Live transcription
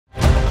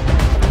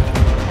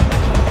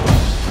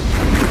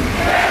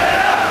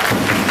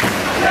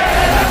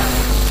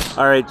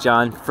All right,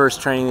 John,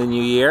 first training of the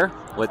new year.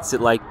 What's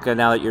it like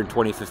now that you're in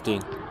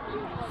 2015?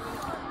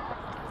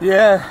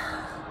 Yeah,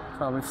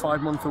 we're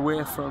 5 months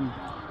away from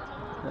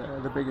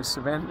the biggest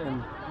event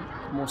in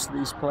most of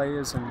these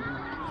players and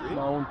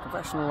my own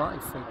professional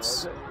life.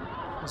 It's,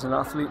 as an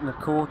athlete and a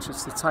coach,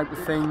 it's the type of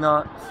thing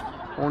that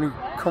only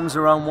comes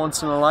around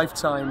once in a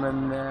lifetime,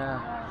 and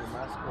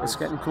it's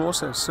getting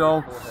closer.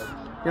 So,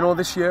 you know,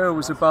 this year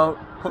was about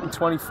putting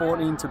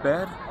 2014 to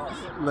bed,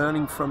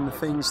 learning from the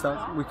things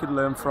that we could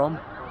learn from,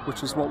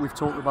 which is what we've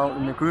talked about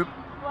in the group,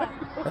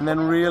 and then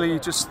really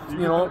just,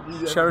 you know,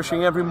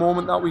 cherishing every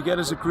moment that we get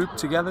as a group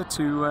together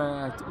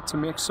to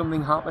make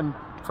something happen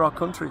for our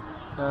country.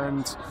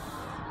 And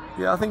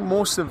yeah, I think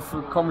most of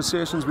the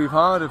conversations we've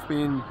had have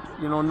been,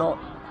 you know, not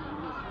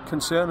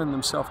concerning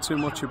themselves too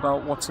much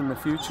about what's in the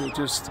future,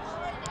 just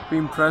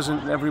being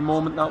present in every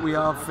moment that we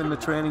have in the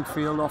training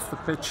field, off the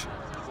pitch,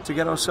 to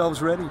get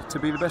ourselves ready to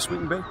be the best we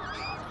can be.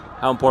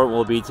 How important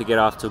will it be to get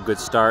off to a good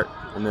start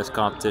in this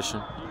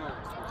competition?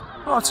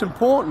 Oh, it's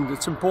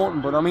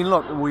important, but I mean,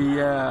 look,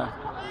 we're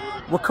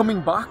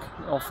coming back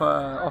off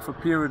a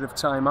period of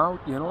time out.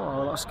 You know,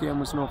 our last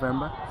game was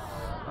November,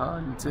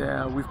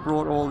 and we've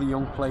brought all the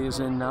young players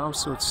in now,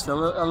 so it's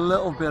still a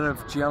little bit of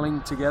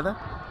gelling together.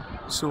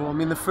 So I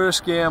mean, the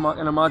first game I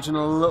can imagine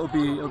it'll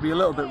be a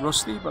little bit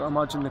rusty, but I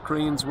imagine the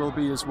Koreans will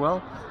be as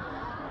well.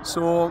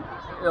 So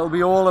it'll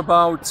be all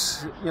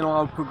about, you know,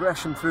 our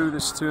progression through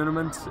this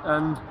tournament,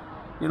 and,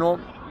 you know,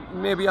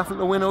 maybe having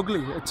to win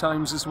ugly at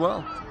times as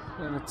well.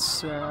 And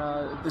it's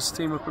this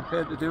team are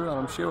prepared to do that,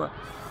 I'm sure.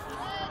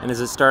 And is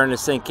it starting to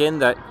sink in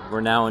that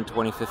we're now in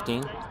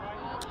 2015?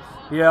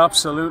 Yeah,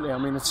 absolutely. I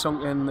mean, it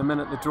sunk in the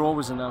minute the draw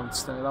was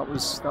announced. That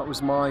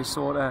was my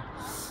sort of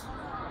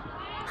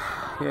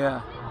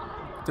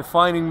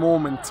defining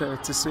moment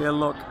to say,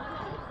 look,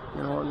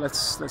 you know,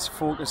 let's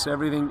focus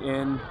everything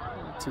in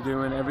to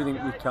doing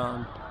everything we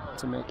can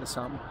to make this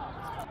happen.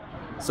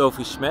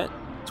 Sophie Schmidt,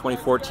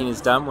 2014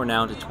 is done. We're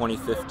now into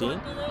 2015.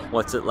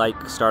 What's it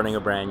like starting a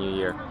brand new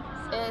year?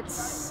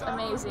 It's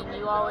amazing.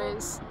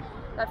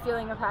 That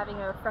feeling of having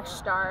a fresh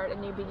start, a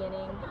new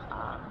beginning.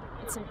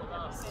 It's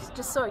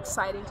just so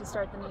exciting to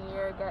start the new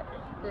year, get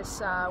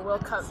this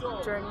World Cup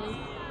journey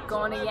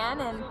going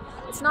again, and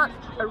it's not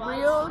a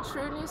real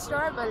true new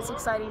start, but it's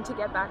exciting to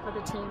get back with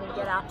the team and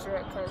get after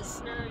it,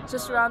 because it's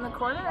just around the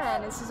corner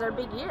and this is our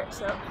big year,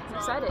 so I'm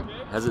excited.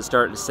 Has it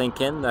started to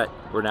sink in that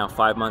we're now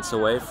 5 months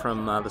away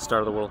from the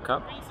start of the World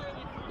Cup?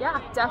 Yeah,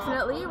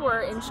 definitely.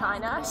 We're in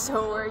China,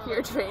 so we're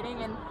here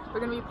training, and we're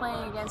going to be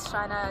playing against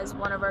China as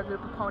one of our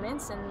group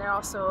opponents, and they're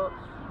also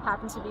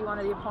happen to be one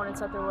of the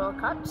opponents at the World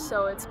Cup,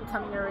 so it's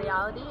becoming a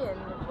reality, and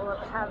we'll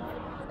have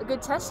a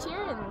good test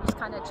here and just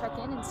kind of check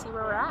in and see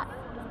where we're at.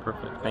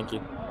 Perfect, thank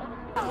you.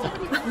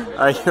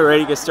 Are you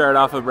ready to start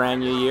off a brand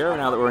new year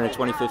now that we're in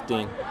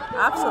 2015?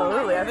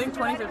 Absolutely. I think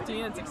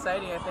 2015, it's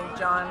exciting. I think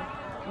John,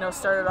 you know,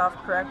 started off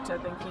correct. I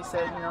think he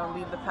said, you know,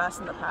 leave the past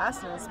in the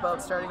past, and it's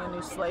about starting a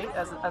new slate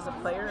as a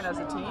player and as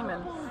a team,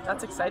 and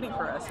that's exciting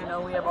for us. You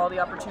know, we have all the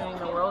opportunity in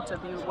the world to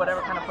be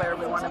whatever kind of player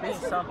we want to be.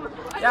 So,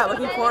 yeah,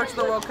 looking forward to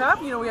the World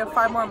Cup. You know, we have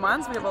 5 more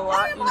months. We have a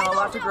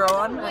lot to grow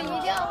on, and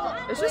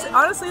it's just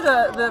honestly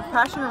the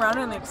passion around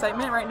it and the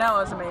excitement right now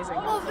is amazing.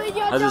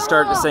 Has it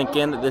started to sink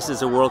in that this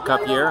is a World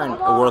Cup year and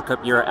a World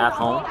Cup year at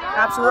home?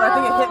 Absolutely. I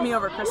think it hit me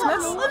over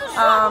Christmas.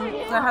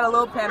 I had a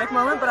little panic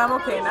moment, but I'm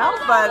okay now.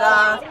 But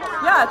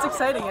yeah, it's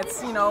exciting.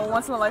 It's, you know,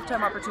 once in a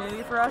lifetime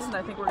opportunity for us, and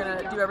I think we're going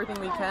to do everything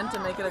we can to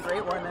make it a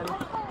great one. And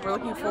we're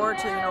looking forward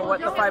to, you know,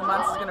 what the 5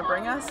 months is going to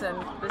bring us. And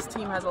this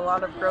team has a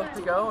lot of growth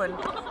to go. And,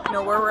 you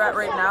know, where we're at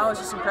right now is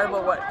just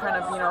incredible. What kind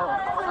of, you know,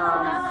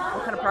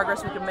 what kind of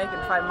progress we can make in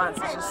 5 months.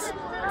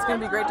 It's going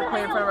to be great to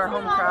play in front of our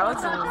home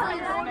crowds,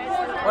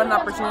 and what an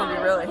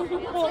opportunity, really.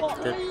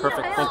 Good.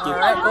 Perfect. Thank you. All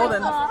right,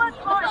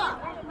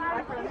 golden.